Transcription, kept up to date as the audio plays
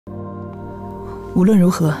无论如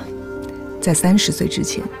何，在30岁之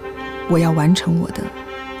前，我要完成我的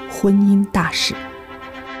婚姻大事。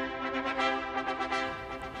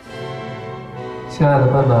亲爱的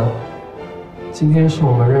笨笨，今天是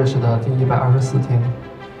我们认识的第124天。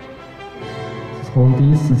从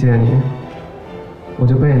第一次见你，我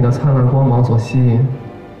就被你的灿烂光芒所吸引。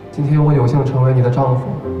今天我有幸成为你的丈夫，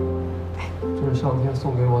这是上天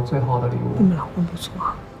送给我最好的礼物。你们老公不错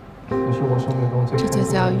啊，也是我生命中最这就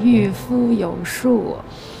叫御夫有术。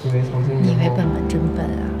因为曾经你以为笨笨真笨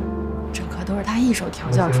啊？这可都是他一手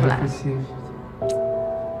调教出来的。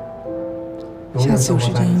下次有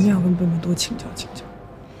时间一定要跟笨笨多请教请教。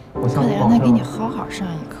可得让他给你好好上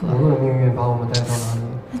一课。无论命运把我们带到哪里，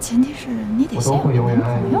那前提是你得先有男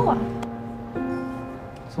朋友啊。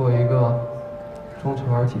作为一个忠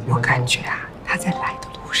诚而体贴的，我感觉啊，他在来的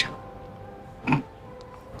路上。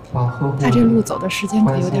把呵护他这路走的时间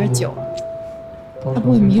可有点久，他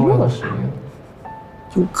不会迷路了吧？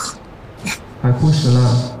有可能。海枯石烂，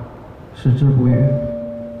矢志不渝。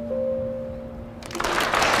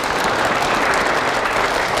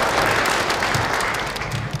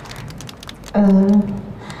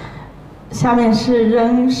下面是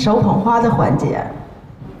扔手捧花的环节。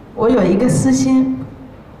我有一个私心，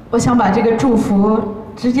我想把这个祝福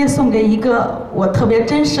直接送给一个我特别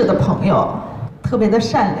珍视的朋友，特别的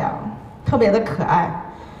善良，特别的可爱，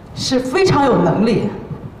是非常有能力。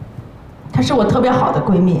她是我特别好的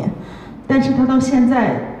闺蜜，但是她到现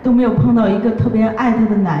在都没有碰到一个特别爱她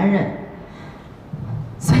的男人。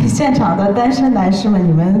所以现场的单身男士们，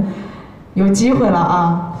你们有机会了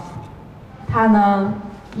啊！她呢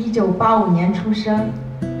，1985年出生，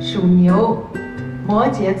属牛，摩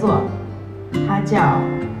羯座，她叫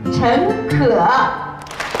陈可。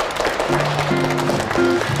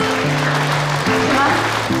什么？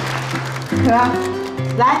可，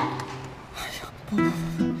来，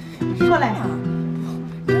过来。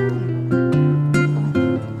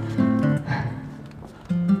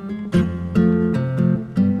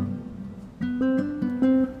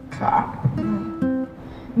可儿，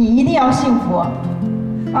你一定要幸福。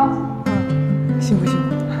啊，幸福幸福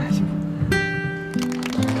幸福。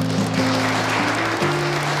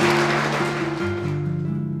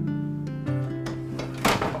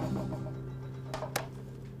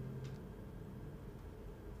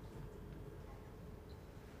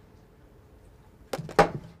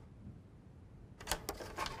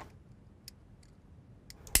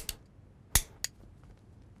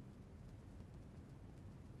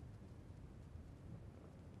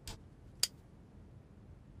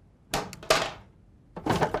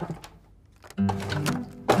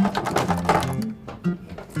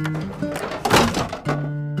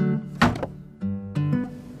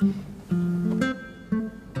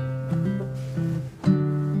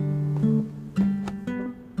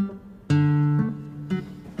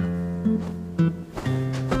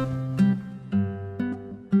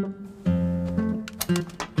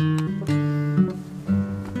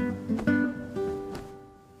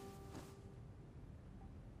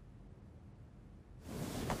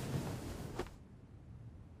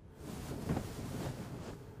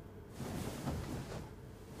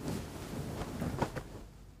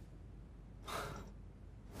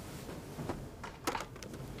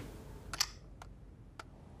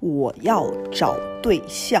我要找对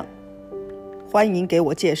象，欢迎给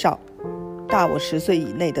我介绍，大我10岁以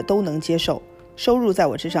内的都能接受，收入在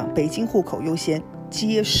我之上，北京户口优先，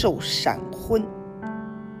接受闪婚。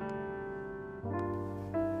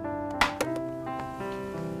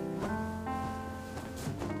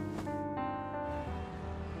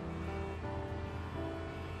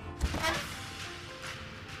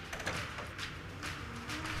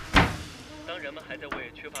当人们还在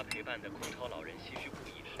为缺乏陪伴的空巢老人唏嘘不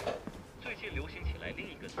已时，最近流行起来另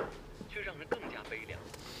一个词，却让人更加悲凉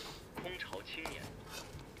——空巢青年。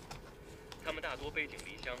他们大多背井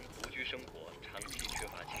离乡，独居生活，长期缺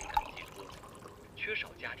乏情感寄托，缺少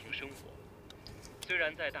家庭生活。虽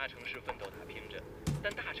然在大城市奋斗打拼着，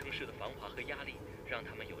但大城市的繁华和压力让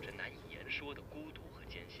他们有着难以言说的孤独和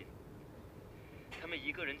艰辛。他们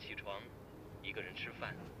一个人起床，一个人吃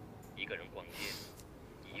饭，一个人逛街，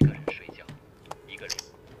一个人睡觉，一个人